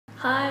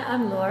Hi,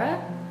 I'm Laura.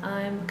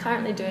 I'm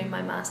currently doing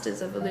my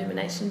Masters of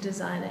Illumination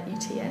Design at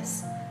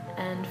UTS,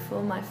 and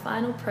for my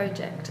final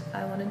project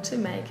I wanted to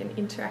make an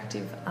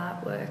interactive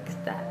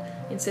artwork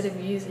that, instead of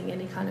using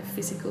any kind of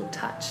physical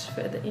touch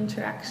for the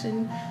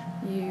interaction,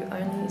 you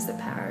only use the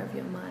power of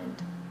your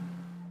mind.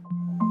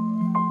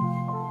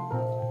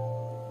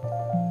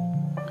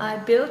 I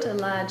built a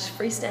large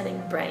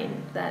freestanding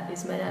brain that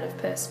is made out of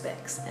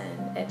perspex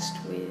and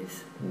etched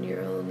with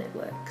neural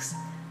networks.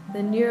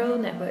 The neural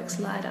networks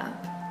light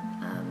up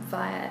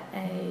via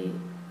a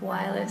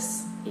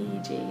wireless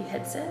EEG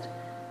headset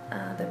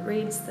that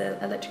reads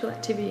the electrical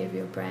activity of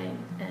your brain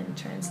and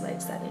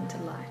translates that into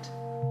light.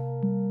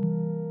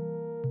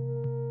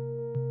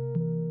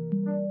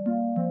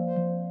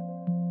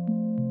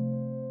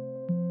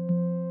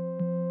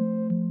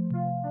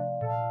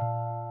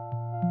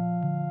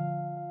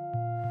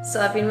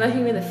 So I've been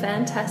working with a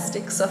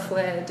fantastic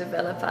software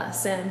developer,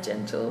 Sam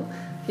Gentle,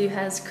 who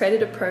has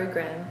created a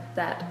program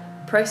that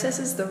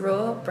processes the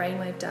raw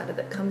brainwave data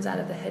that comes out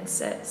of the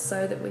headset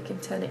so that we can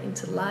turn it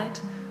into light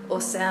or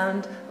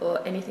sound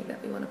or anything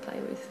that we want to play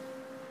with.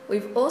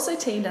 We've also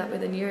teamed up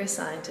with a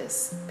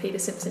neuroscientist, Peter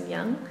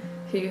Simpson-Young,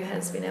 who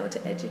has been able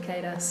to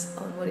educate us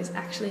on what is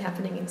actually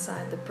happening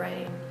inside the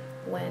brain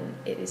when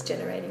it is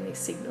generating these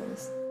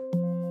signals.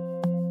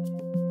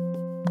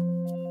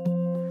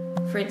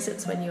 For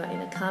instance, when you are in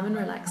a calm and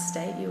relaxed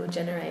state, you will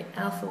generate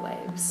alpha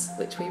waves,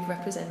 which we've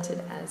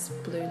represented as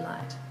blue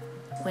light.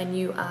 When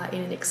you are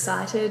in an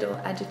excited or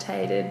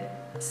agitated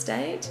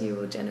state, you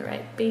will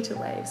generate beta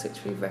waves,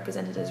 which we've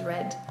represented as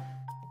red.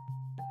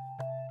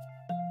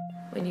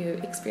 When you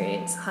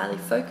experience highly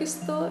focused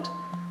thought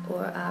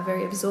or are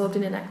very absorbed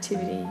in an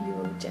activity, you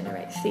will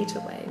generate theta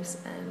waves,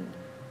 and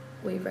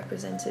we've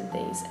represented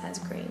these as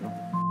green.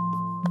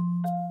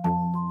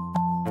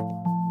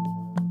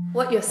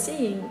 What you're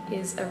seeing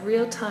is a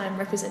real-time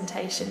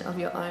representation of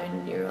your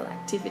own neural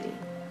activity.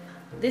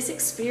 This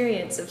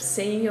experience of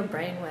seeing your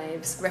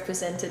brainwaves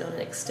represented on an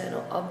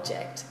external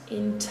object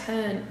in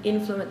turn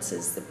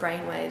influences the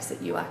brainwaves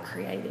that you are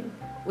creating,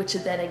 which are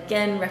then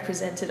again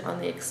represented on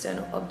the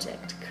external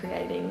object,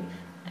 creating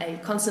a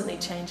constantly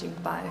changing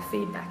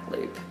biofeedback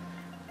loop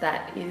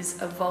that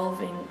is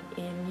evolving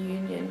in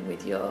union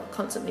with your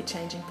constantly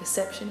changing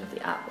perception of the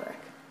artwork.